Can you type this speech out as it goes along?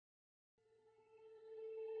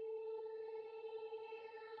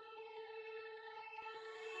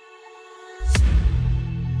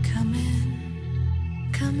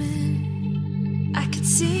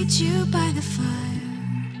seat you by the fire.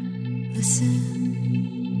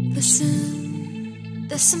 Listen, listen,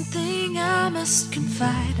 there's something I must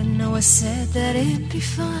confide. I know I said that it'd be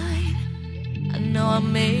fine. I know I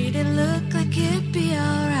made it look like it'd be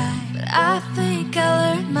alright, but I think I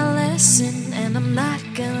learned my lesson, and I'm not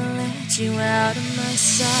gonna let you out of my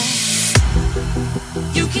sight.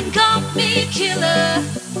 You can call me killer,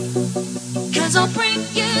 'cause I'll bring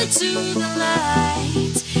you to the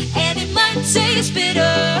light. And it might taste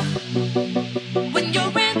bitter when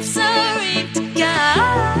your answering to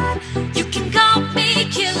God. You can call me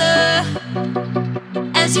killer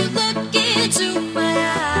as you look into my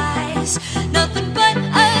eyes. Nothing but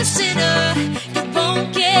a sinner. You won't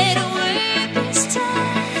get away this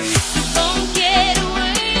time. You won't get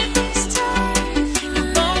away this time. You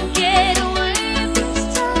won't get away this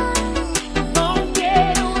time. You won't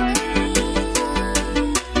get away.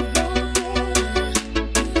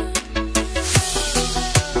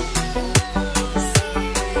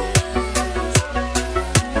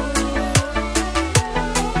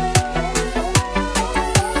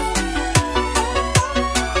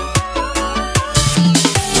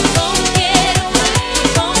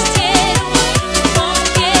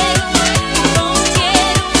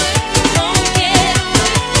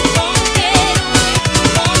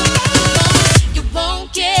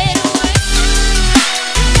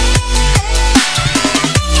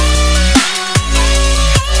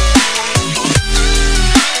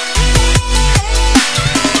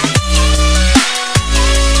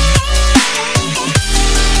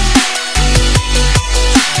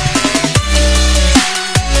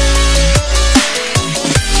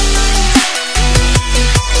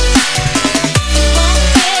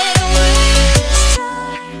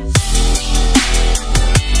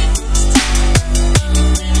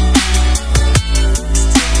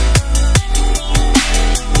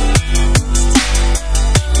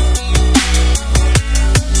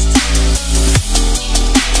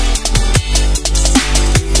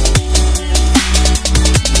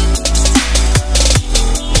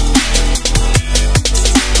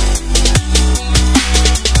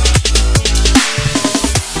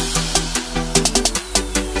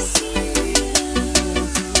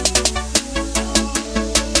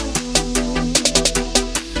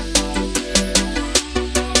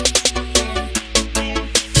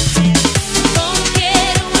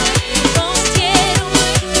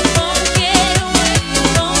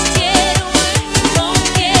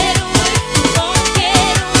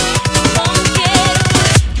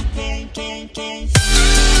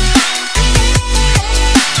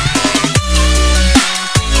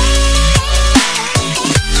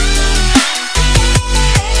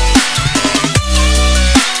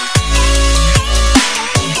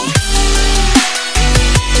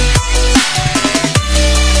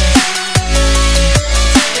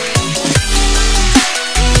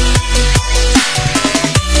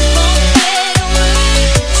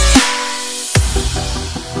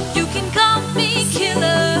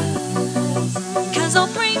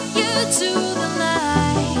 To the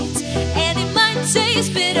light, and it might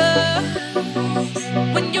taste bitter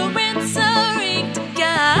when you're